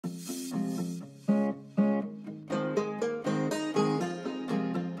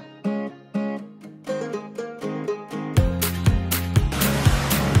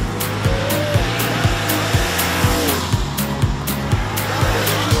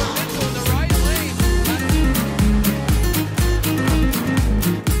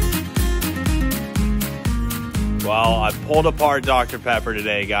Pulled apart Dr. Pepper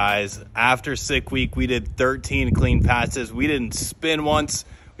today, guys. After sick week, we did 13 clean passes. We didn't spin once.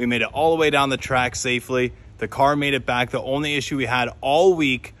 We made it all the way down the track safely. The car made it back. The only issue we had all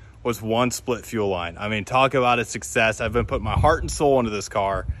week was one split fuel line. I mean, talk about a success. I've been putting my heart and soul into this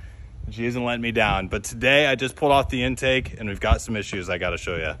car. She isn't letting me down. But today I just pulled off the intake and we've got some issues I gotta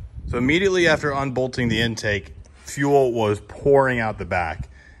show you. So immediately after unbolting the intake, fuel was pouring out the back.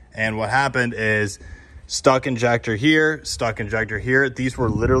 And what happened is stuck injector here. These were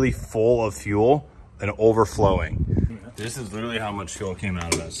literally full of fuel and overflowing. This is literally how much fuel came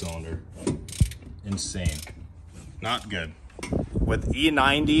out of that cylinder. Insane. Not good. With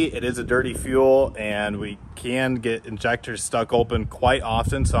E90, it is a dirty fuel and we can get injectors stuck open quite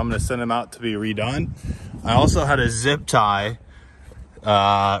often, so I'm gonna send them out to be redone. I also had a zip tie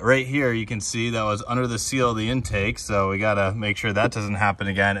right here. You can see that was under the seal of the intake, so we gotta make sure that doesn't happen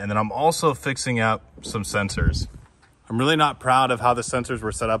again. And then I'm also fixing up some sensors. I'm really not proud of how the sensors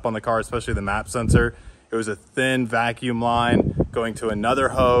were set up on the car, especially the map sensor. It was a thin vacuum line going to another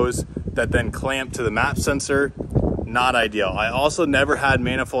hose that then clamped to the map sensor. Not ideal. I also never had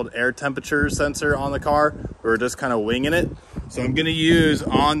manifold air temperature sensor on the car. We were just kind of winging it. So I'm gonna use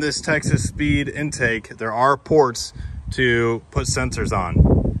on this Texas Speed intake, there are ports to put sensors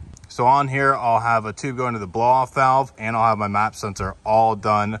on. So on here, I'll have a tube going to the blow-off valve and I'll have my map sensor all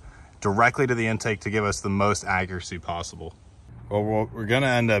done directly to the intake to give us the most accuracy possible. Well, what we're gonna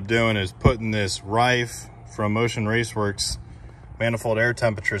end up doing is putting this Rife from Motion Raceworks manifold air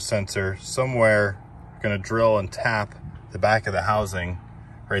temperature sensor somewhere. Gonna drill and tap the back of the housing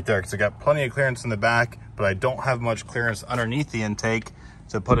right there because I got plenty of clearance in the back, but I don't have much clearance underneath the intake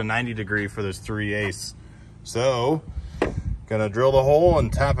to put a 90 degree for this 3/8. So gonna drill the hole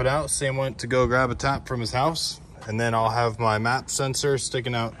and tap it out. Sam went to go grab a tap from his house, and then I'll have my map sensor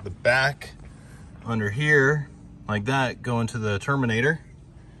sticking out the back under here like that, going to the terminator.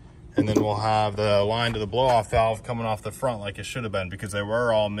 And then we'll have the line to the blow-off valve coming off the front like it should have been, because they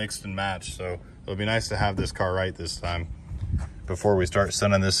were all mixed and matched. So it'll be nice to have this car right this time before we start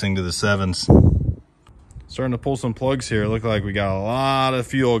sending this thing to the sevens. Starting to pull some plugs here. Look like we got a lot of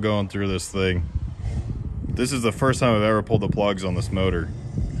fuel going through this thing. This is the first time I've ever pulled the plugs on this motor.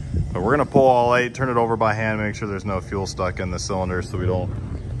 But we're gonna pull all 8, turn it over by hand, make sure there's no fuel stuck in the cylinder so we don't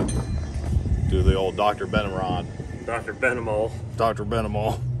do the old Dr. Benamrod. Dr. Benamol. Dr.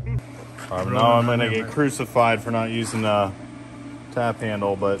 Benamol. I know I'm gonna get crucified for not using a tap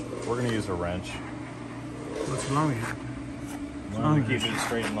handle, but we're gonna use a wrench. As long Keep it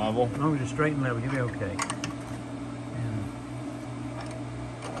straight and level. As long as it's straight and level, you'll be okay.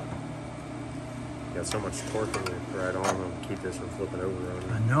 Got so much torque in your right arm to keep this from flipping over on you.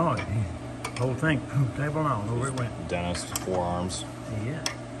 I know it. The whole thing, table on, over it went. Dentist forearms. Yeah.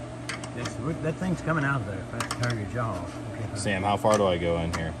 That thing's coming out of there. If I tear your jaw off. Okay. Sam, how far do I go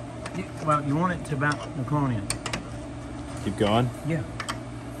in here? Well, you want it to about the corner in. Keep going? Yeah.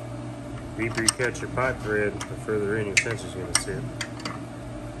 The deeper you cut your pipe thread, the further in your sensor's going to sit.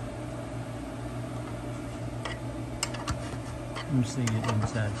 Let me see it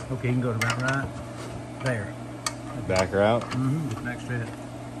inside. Okay, you can go to about right there. Back her out? Mm-hmm. Just back straight up.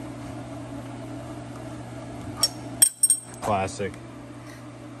 Classic.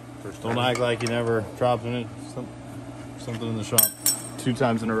 Don't act like you never dropped in it. Something in the shop 2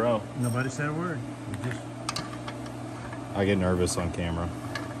 times in a row. Nobody said a word. I get nervous on camera.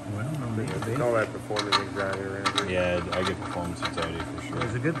 Well, no big They call that performance anxiety around here. Yeah, I get performance anxiety for sure.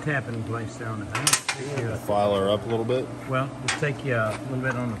 There's a good tapping place there on the thing. Yeah. File her up a little bit. Well, just take you a little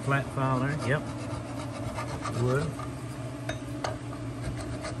bit on the flat file there. Yep. Wood.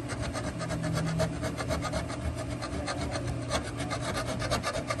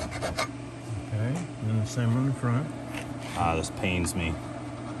 Okay, and then the same on the front. Ah, this pains me.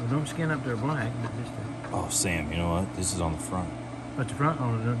 Well, don't skin up there black, but just Oh, Sam, you know what? This is on the front. at the front.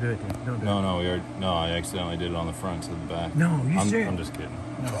 Oh, don't do it then. Don't do it. No, I accidentally did it on the front instead of the back. No, you serious? I'm just kidding.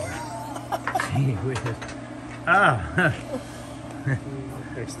 Gee whiz. Ah.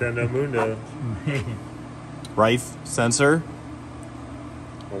 Extendo Mundo. Rife sensor.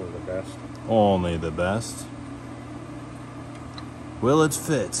 Only the best. Only the best. Will it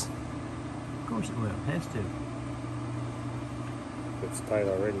fit? Of course it will. It has to. If it's tight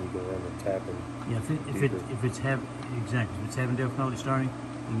already, you can run the tap and Yeah, if it's having difficulty starting,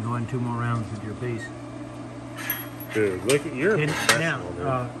 you can go in 2 more rounds with your piece. Dude, look at your professional,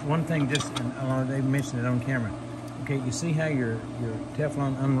 now, one thing, just they mentioned it on camera. Okay, you see how your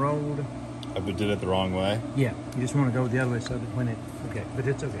Teflon unrolled? I did it the wrong way. Yeah, you just want to go the other way so that when it, okay, but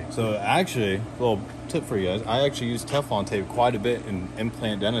it's okay. So actually, a little tip for you guys, I actually use Teflon tape quite a bit in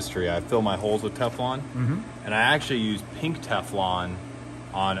implant dentistry. I fill my holes with Teflon, and I actually use pink Teflon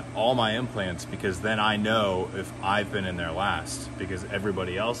on all my implants because then I know if I've been in there last, because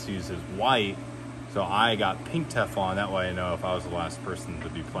everybody else uses white. So I got pink Teflon, that way I know if I was the last person to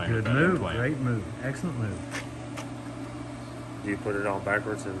be playing with that implant. Great move, excellent move. Do you put it on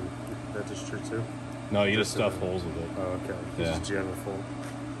backwards in dentistry too? No, you just stuff holes with it. Oh, okay. Yeah. Just jam it full.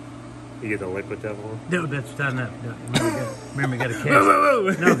 You get the liquid Teflon? No, that's not enough. Remember, you got a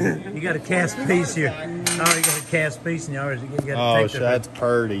cast. No, you got a cast piece here. Oh, you got a cast piece in yours. You got it Oh, taped shit, up. that's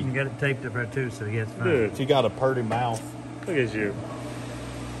purty. You got it taped up there too, so yeah, it's fine. Dude, If you got a purty mouth, look at you.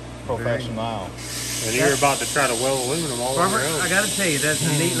 professional. And you're about to try to weld aluminum all on Robert, your own. I got to tell you, that's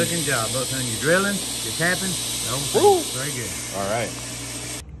a neat looking job. Both on your drilling, your tapping. Oh, very good. All right.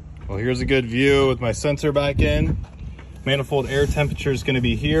 Well, here's a good view with my sensor back in. Manifold air temperature is going to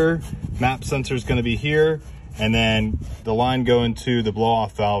be here. Map sensor is going to be here. And then the line going to the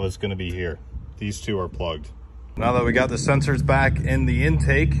blow-off valve is going to be here. These two are plugged. Now that we got the sensors back in the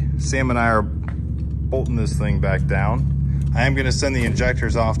intake, Sam and I are bolting this thing back down. I am going to send the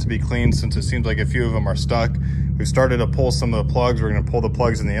injectors off to be cleaned since it seems like a few of them are stuck. We've started to pull some of the plugs. We're going to pull the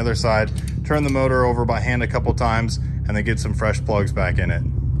plugs in the other side, turn the motor over by hand a couple times, and then get some fresh plugs back in it.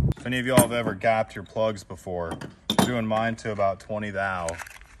 If any of y'all have ever gapped your plugs before, I'm doing mine to about 20 thou.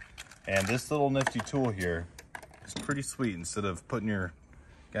 And this little nifty tool here is pretty sweet. Instead of putting your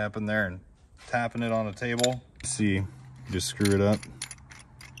gap in there and tapping it on a table, see, you just screw it up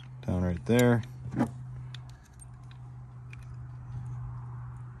down right there.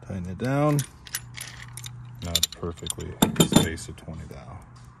 Tighten it down. Now it's perfectly spaced at 20 thou.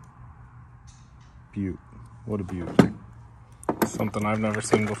 Beaut. What a beaut. Something I've never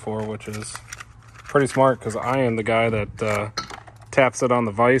seen before, which is pretty smart because I am the guy that taps it on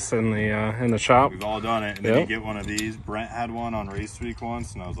the vise in the shop. We've all done it. And then you get one of these. Brent had one on race week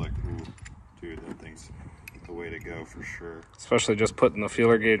once, and I was like, ooh, dude, that thing's the way to go for sure. Especially just putting the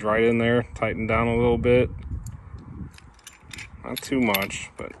feeler gauge right in there, tighten down a little bit. Not too much,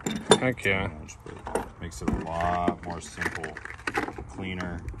 but heck yeah. But makes it a lot more simple,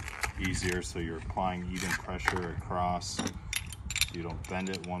 cleaner, easier, so you're applying even pressure across. You don't bend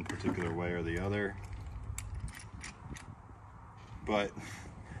it one particular way or the other. But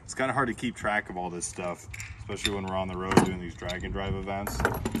it's kind of hard to keep track of all this stuff, especially when we're on the road doing these drag and drive events.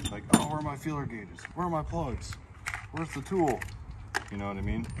 Like, oh, where are my feeler gauges? Where are my plugs? Where's the tool? You know what I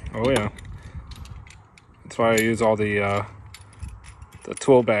mean? Oh yeah. That's why I use all the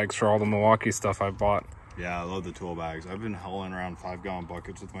tool bags for all the Milwaukee stuff I bought. Yeah, I love the tool bags. I've been hauling around 5-gallon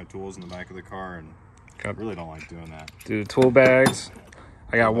buckets with my tools in the back of the car, and I really don't like doing that. Do the tool bags.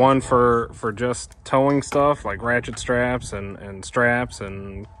 I got one for just towing stuff like ratchet straps and straps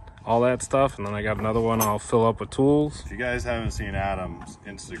and all that stuff, and then I got another one I'll fill up with tools. If you guys haven't seen Adam's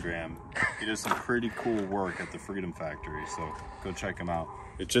Instagram, he does some pretty cool work at the Freedom Factory, so go check him out.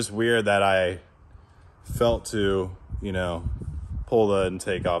 It's just weird that I felt to, you know, pull the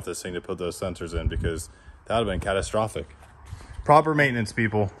intake off this thing to put those sensors in, because that would have been catastrophic. Proper maintenance,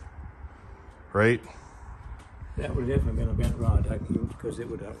 people, right? That would have definitely been a bent rod because it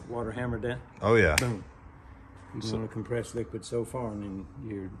would have water hammered that. Oh yeah. Boom. You want to compress liquid so far and then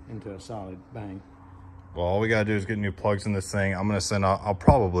you're into a solid bang. Well, all we gotta do is get new plugs in this thing. I'm gonna send out, I'll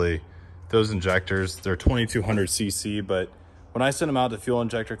probably, those injectors, they're 2200 cc, but when I sent them out to Fuel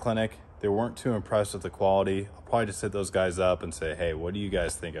Injector Clinic, they weren't too impressed with the quality. I'll probably just hit those guys up and say, hey, what do you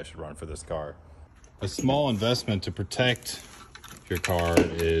guys think I should run for this car? A small investment to protect your car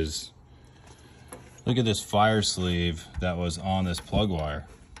is, look at this fire sleeve that was on this plug wire.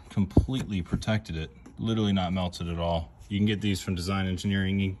 Completely protected it. Literally not melted at all. You can get these from Design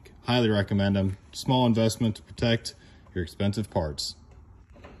Engineering Inc. Highly recommend them. Small investment to protect your expensive parts.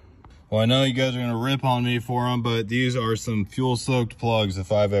 Well, I know you guys are gonna rip on me for them, but these are some fuel-soaked plugs if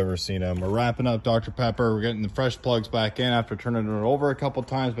I've ever seen them. We're wrapping up Dr. Pepper. We're getting the fresh plugs back in after turning it over a couple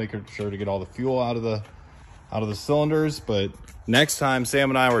times, making sure to get all the fuel out of the cylinders. But next time, Sam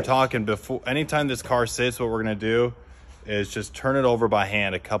and I were talking before, anytime this car sits, what we're gonna do is just turn it over by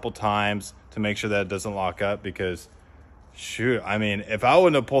hand a couple times to make sure that it doesn't lock up, because shoot, I mean, if I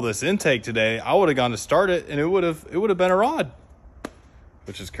wouldn't have pulled this intake today, I would have gone to start it and it would have been a rod,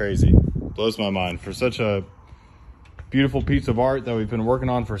 which is crazy. Blows my mind for such a beautiful piece of art that we've been working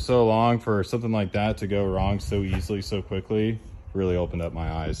on for so long, for something like that to go wrong so easily, so quickly, really opened up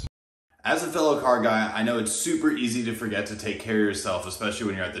my eyes. As a fellow car guy, I know it's super easy to forget to take care of yourself, especially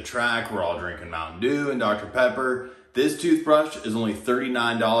when you're at the track. We're all drinking Mountain Dew and Dr. Pepper. This toothbrush is only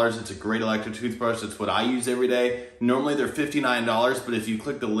 $39. It's a great electric toothbrush. It's what I use every day. Normally they're $59, but if you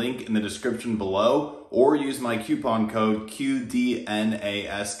click the link in the description below or use my coupon code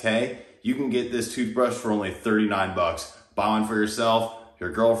QDNASK, you can get this toothbrush for only 39 bucks. Buy one for yourself,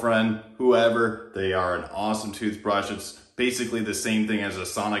 your girlfriend, whoever. They are an awesome toothbrush. It's basically the same thing as a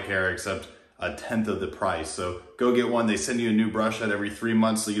Sonicare, except a tenth of the price. So go get one. They send you a new brush out every 3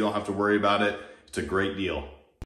 months, so you don't have to worry about it. It's a great deal.